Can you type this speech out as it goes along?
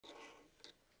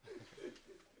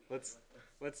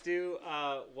Let's do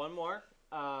one more.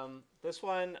 This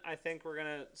one I think we're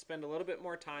gonna spend a little bit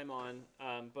more time on,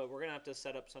 but we're gonna have to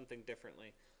set up something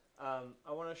differently.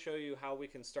 I want to show you how we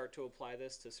can start to apply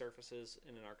this to surfaces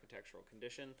in an architectural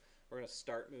condition. We're going to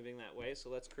start moving that way. So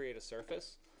let's create a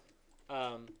surface.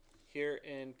 Here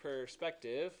in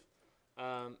perspective,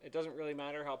 it doesn't really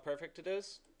matter how perfect it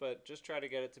is, but just try to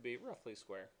get it to be roughly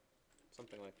square,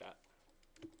 something like that.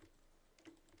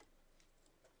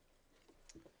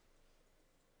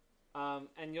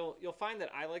 And you'll find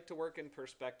that I like to work in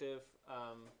perspective.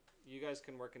 You guys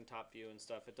can work in top view and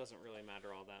stuff. It doesn't really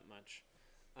matter all that much.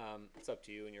 It's up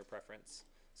to you and your preference.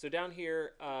 So down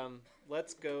here,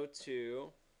 let's go to,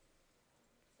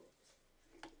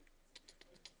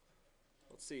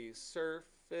 let's see,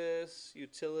 surface,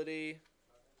 utility,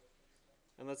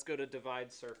 and let's go to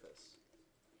divide surface.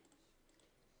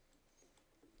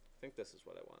 I think this is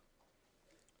what I want.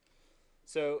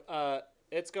 So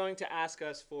it's going to ask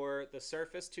us for the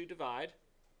surface to divide,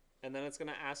 and then it's going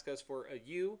to ask us for a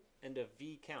U and a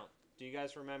V count. Do you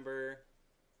guys remember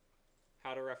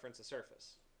how to reference a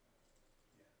surface?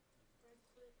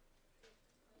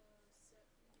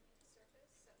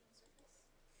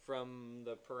 From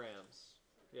the params.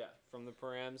 Yeah, from the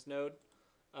params node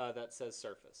that says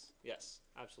surface. Yes,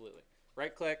 absolutely.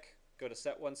 Right click, go to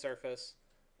set one surface,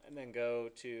 and then go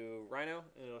to Rhino,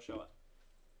 and it'll show up.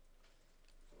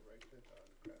 So right click on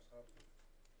Grasshopper?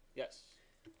 Yes.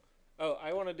 Oh,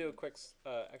 I want to do a quick,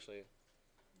 actually,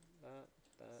 that.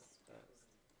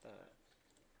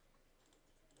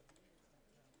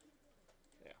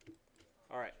 Yeah.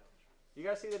 All right. You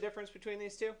guys see the difference between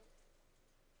these two?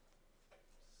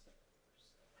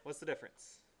 What's the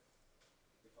difference?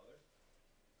 The color?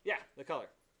 Yeah, the color.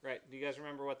 Right. Do you guys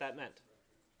remember what that meant?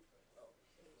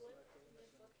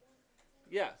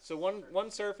 Yeah, so one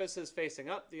surface is facing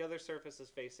up, the other surface is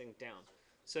facing down.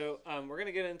 So we're going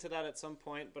to get into that at some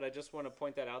point, but I just want to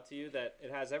point that out to you that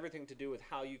it has everything to do with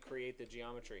how you create the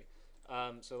geometry.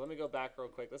 So let me go back real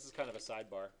quick. This is kind of a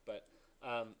sidebar, but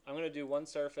I'm going to do one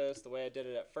surface. The way I did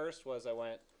it at first was I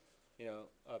went,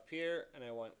 up here, and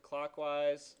I went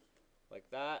clockwise like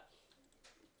that.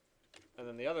 And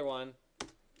then the other one,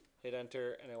 hit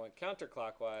enter, and I went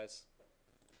counterclockwise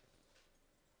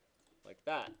like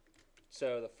that.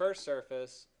 So the first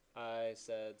surface, I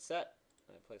said set,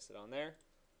 and I placed it on there,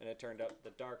 and it turned up the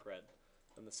dark red.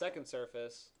 And the second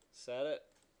surface, set it,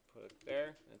 put it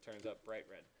there, and it turns up bright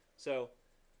red. So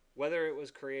whether it was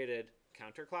created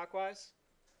counterclockwise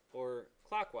or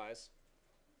clockwise,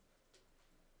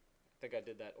 I think I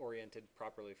did that oriented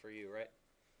properly for you, right?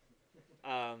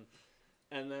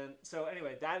 And then, so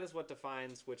anyway, that is what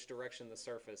defines which direction the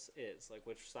surface is, like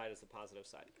which side is the positive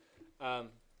side.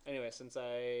 Anyway, since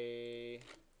it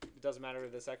doesn't matter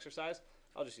with this exercise,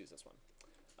 I'll just use this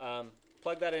one.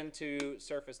 Plug that into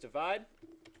surface divide,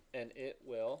 and it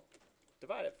will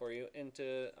divide it for you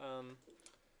into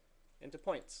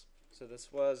points. So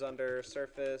this was under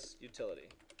surface utility.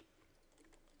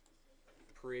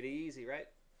 Pretty easy, right?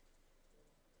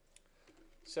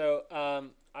 So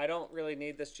I don't really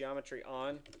need this geometry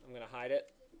on. I'm going to hide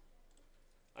it.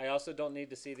 I also don't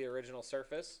need to see the original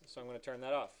surface, so I'm going to turn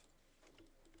that off.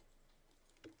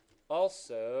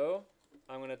 Also,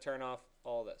 I'm going to turn off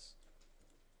all this.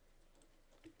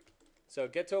 So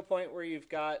get to a point where you've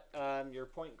got your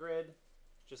point grid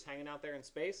just hanging out there in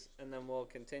space, and then we'll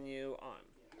continue on.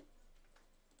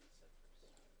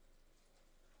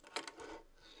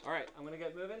 All right, I'm going to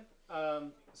get moving.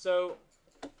 So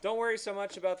don't worry so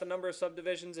much about the number of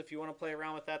subdivisions. If you want to play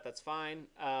around with that, that's fine.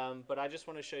 But I just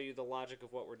want to show you the logic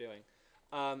of what we're doing.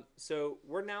 So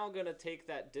we're now going to take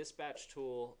that dispatch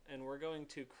tool and we're going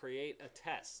to create a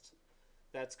test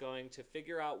that's going to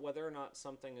figure out whether or not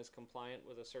something is compliant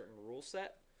with a certain rule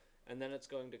set, and then it's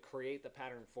going to create the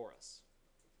pattern for us.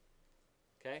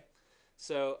 Okay?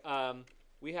 So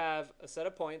we have a set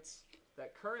of points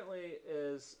that currently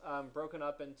is broken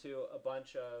up into a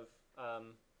bunch of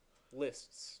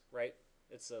lists, right?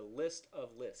 It's a list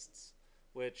of lists,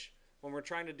 which when we're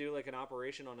trying to do like an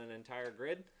operation on an entire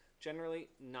grid, generally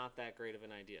not that great of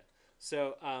an idea.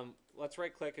 So let's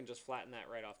right click and just flatten that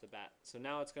right off the bat. So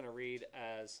now it's going to read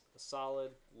as a solid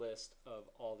list of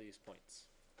all these points.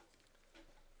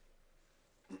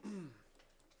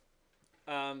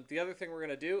 The other thing we're going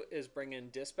to do is bring in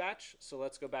dispatch. So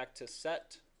let's go back to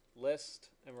set, list,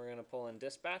 and we're going to pull in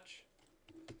dispatch.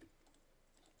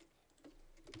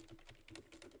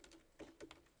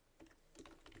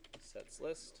 Sets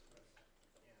list.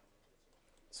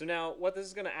 So now what this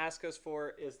is going to ask us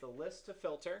for is the list to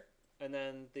filter, and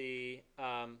then the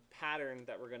pattern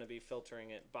that we're going to be filtering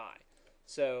it by.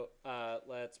 So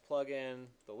let's plug in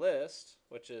the list,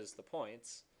 which is the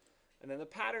points. And then the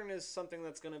pattern is something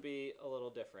that's going to be a little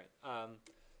different.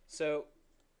 So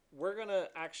we're going to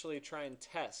actually try and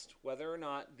test whether or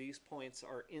not these points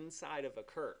are inside of a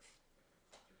curve.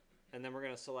 And then we're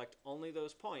going to select only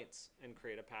those points and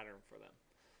create a pattern for them.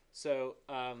 So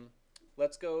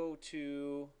let's go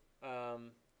to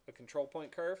a control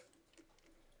point curve.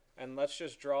 And let's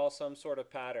just draw some sort of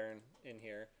pattern in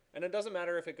here. And it doesn't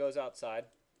matter if it goes outside.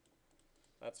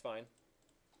 That's fine.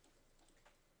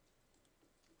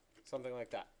 Something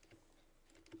like that.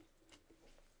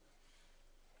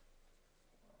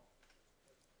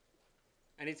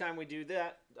 Anytime we do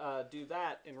that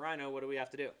in Rhino, what do we have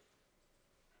to do?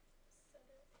 Set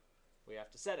it. We have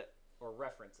to set it or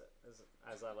reference it,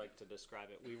 as I like to describe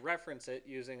it. We reference it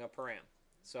using a param.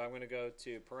 So I'm going to go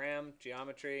to param,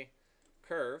 geometry,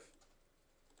 curve,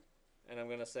 and I'm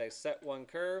going to say set one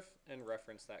curve and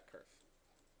reference that curve.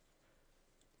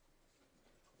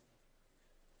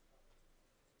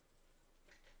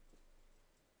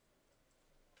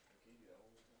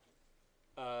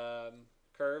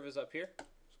 Curve is up here.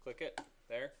 Just click it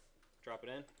there, drop it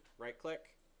in, right click,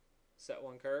 set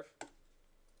one curve,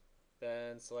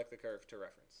 then select the curve to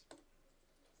reference.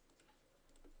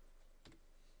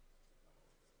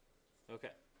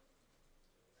 Okay.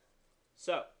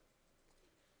 So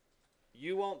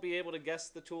you won't be able to guess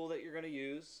the tool that you're going to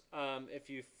use. If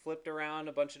you flipped around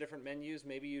a bunch of different menus,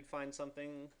 maybe you'd find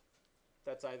something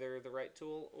that's either the right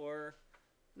tool or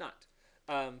not.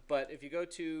 But if you go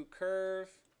to curve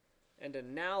and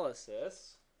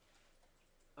analysis,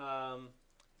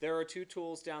 there are two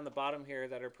tools down the bottom here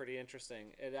that are pretty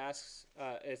interesting.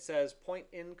 It says point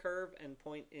in curve and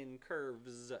point in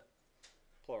curves,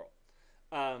 plural.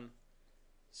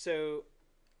 So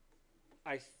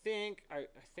I think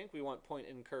we want point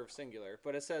in curve singular,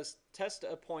 but it says test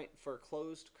a point for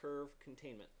closed curve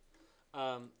containment.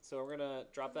 So we're gonna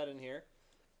drop that in here.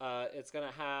 It's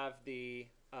gonna have the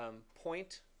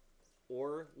point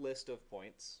or list of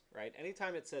points, right?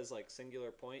 Anytime it says like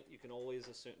singular point, you can always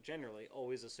assume, generally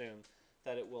always assume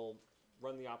that it will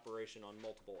run the operation on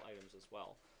multiple items as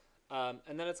well.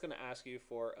 And then it's going to ask you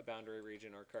for a boundary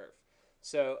region or curve.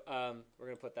 So we're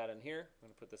going to put that in here. I'm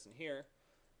going to put this in here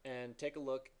and take a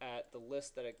look at the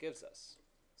list that it gives us.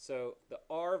 So the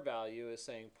R value is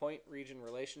saying point region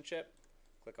relationship.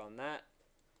 Click on that.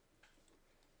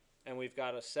 And we've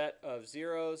got a set of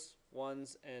zeros,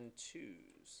 ones, and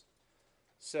twos.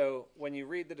 So when you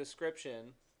read the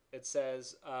description, it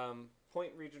says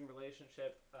point region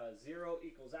relationship 0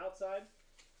 equals outside,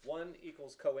 1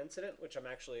 equals coincident, which I'm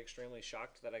actually extremely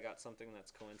shocked that I got something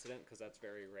that's coincident because that's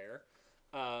very rare,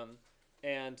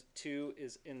 and 2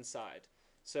 is inside.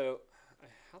 So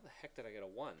how the heck did I get a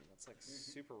 1? That's like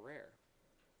super rare.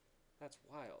 That's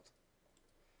wild.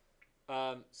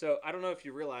 So I don't know if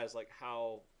you realize like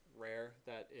how rare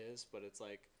that is, but it's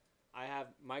like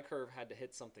my curve had to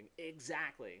hit something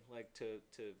exactly like to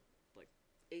like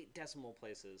 8 decimal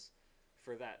places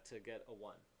for that to get a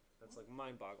 1. That's like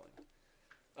mind-boggling.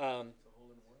 It's a hole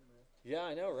in one, man. Yeah,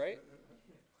 I know, right?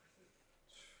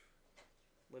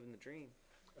 Living the dream.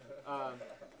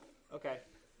 Okay,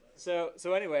 so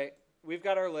anyway, we've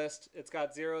got our list. It's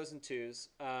got zeros and twos.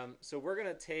 So we're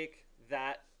gonna take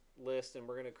that list and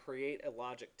we're gonna create a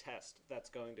logic test that's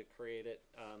going to create it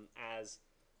as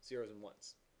zeros and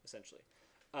ones, essentially.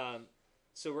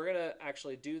 So we're gonna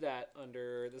actually do that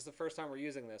under. This is the first time we're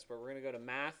using this, but we're gonna go to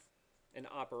Math and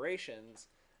Operations,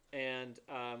 and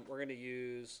we're gonna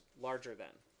use larger than.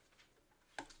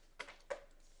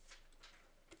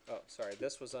 Oh, sorry,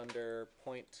 this was under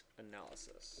point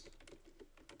analysis.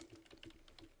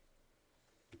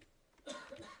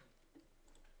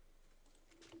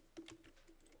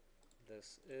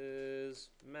 This is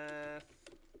math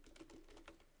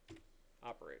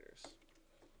operators.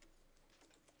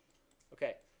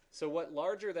 Okay, so what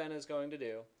larger than is going to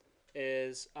do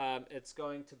is it's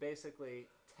going to basically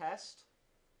test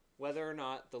whether or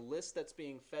not the list that's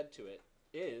being fed to it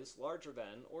is larger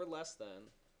than or less than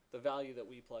the value that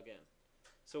we plug in.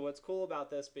 So what's cool about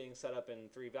this being set up in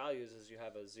 3 values is you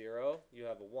have a 0, you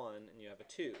have a 1, and you have a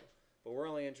 2. But we're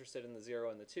only interested in the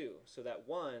 0 and the 2. So that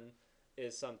 1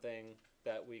 is something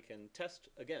that we can test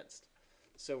against.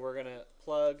 So we're going to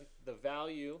plug the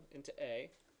value into A.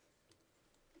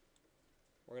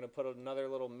 We're going to put another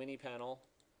little mini panel.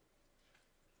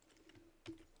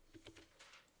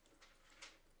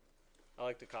 I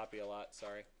like to copy a lot,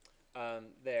 sorry.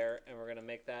 There, and we're going to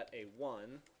make that a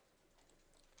 1.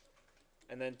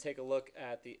 And then take a look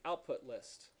at the output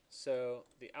list. So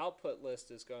the output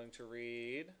list is going to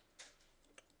read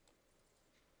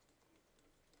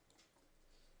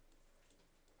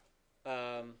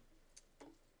it's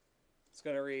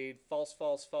going to read false,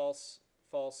 false, false,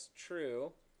 false,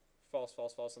 true, false,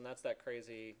 false, false, and that's that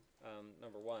crazy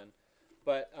number 1.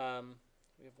 But we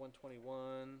have 121,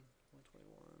 121.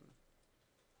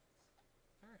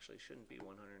 There actually shouldn't be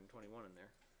 121 in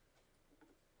there.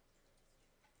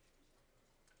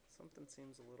 Something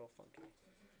seems a little funky.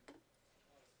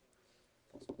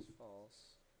 False, false,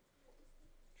 false.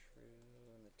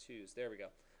 True, and the 2s. There we go.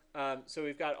 So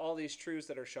we've got all these trues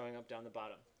that are showing up down the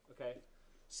bottom. Okay,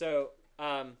 so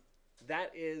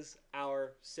that is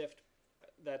our sift.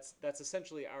 That's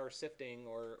essentially our sifting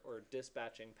or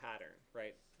dispatching pattern,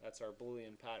 right? That's our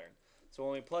Boolean pattern. So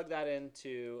when we plug that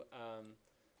into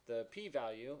the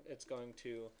p-value, it's going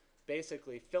to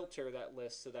basically filter that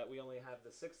list so that we only have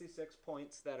the 66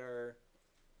 points that are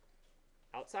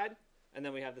outside, and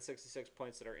then we have the 66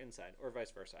 points that are inside, or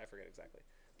vice versa. I forget exactly.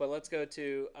 But let's go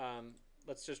to,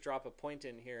 let's just drop a point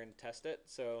in here and test it.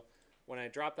 So when I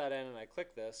drop that in and I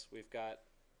click this, we've got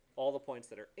all the points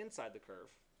that are inside the curve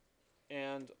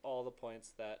and all the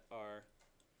points that are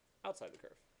outside the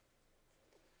curve.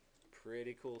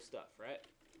 Pretty cool stuff, right?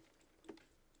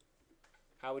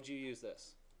 How would you use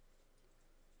this?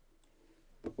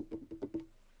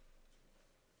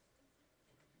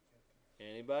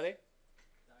 Anybody?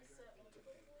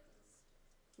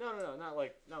 No, not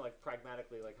like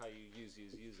pragmatically like how you use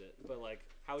it, but like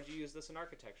how would you use this in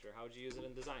architecture? How would you use it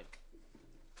in design?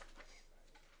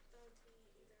 That would be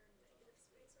either negative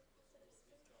space or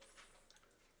positive space.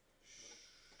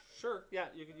 Sure, yeah,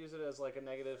 you could use it as like a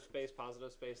negative space,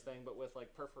 positive space thing, but with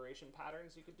like perforation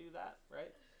patterns, you could do that,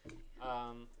 right?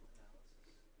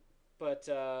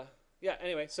 Yeah,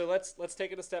 anyway, so let's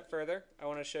take it a step further. I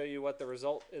want to show you what the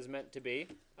result is meant to be.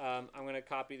 I'm going to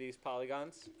copy these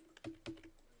polygons,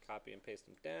 copy and paste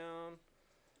them down.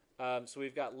 So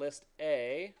we've got list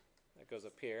A that goes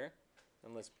up here,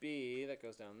 and list B that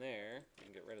goes down there. You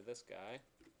can get rid of this guy.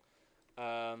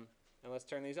 And let's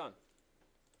turn these on.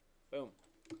 Boom.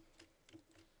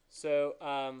 So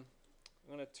I'm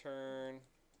going to turn,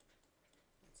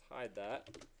 let's hide that.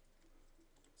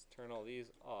 Let's turn all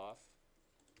these off.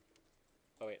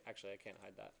 Oh wait, actually I can't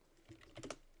hide that.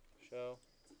 Show,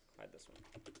 hide this one.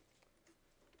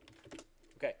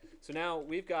 Okay, so now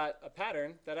we've got a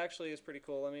pattern that actually is pretty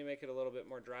cool. Let me make it a little bit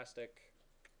more drastic.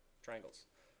 Triangles.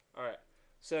 All right,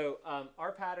 so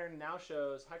our pattern now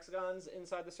shows hexagons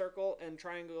inside the circle and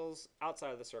triangles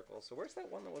outside of the circle. So where's that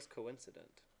one that was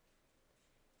coincident?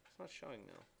 It's not showing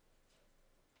now.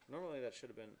 Normally that should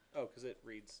have been, oh, because it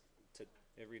reads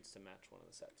to match one of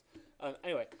the sets.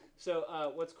 Anyway, so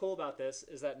what's cool about this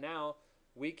is that now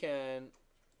we can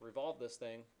revolve this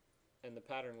thing and the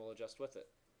pattern will adjust with it.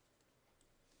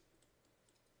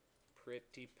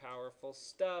 Pretty powerful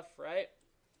stuff, right?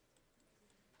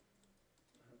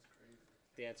 That's crazy.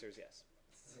 The answer is yes.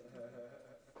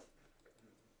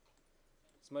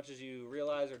 As much as you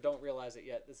realize or don't realize it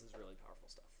yet, this is really powerful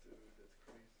stuff. Dude, that's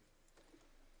crazy.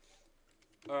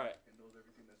 All right. It knows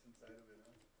everything that's inside of it,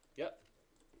 huh? Yep.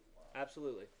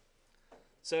 Absolutely.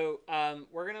 So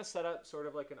we're going to set up sort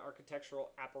of like an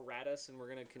architectural apparatus, and we're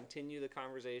going to continue the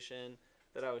conversation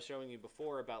that I was showing you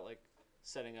before about like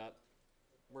setting up.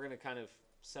 We're going to kind of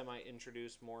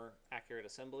semi-introduce more accurate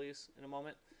assemblies in a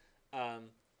moment.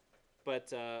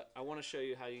 But I want to show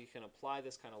you how you can apply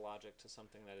this kind of logic to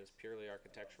something that is purely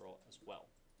architectural as well,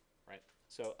 right?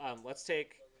 So let's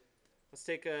take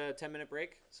a 10-minute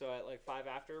break. So at like 5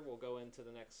 after, we'll go into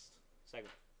the next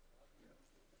segment.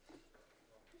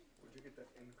 Where'd you get that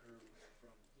in curve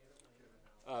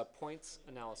from? Points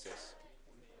analysis.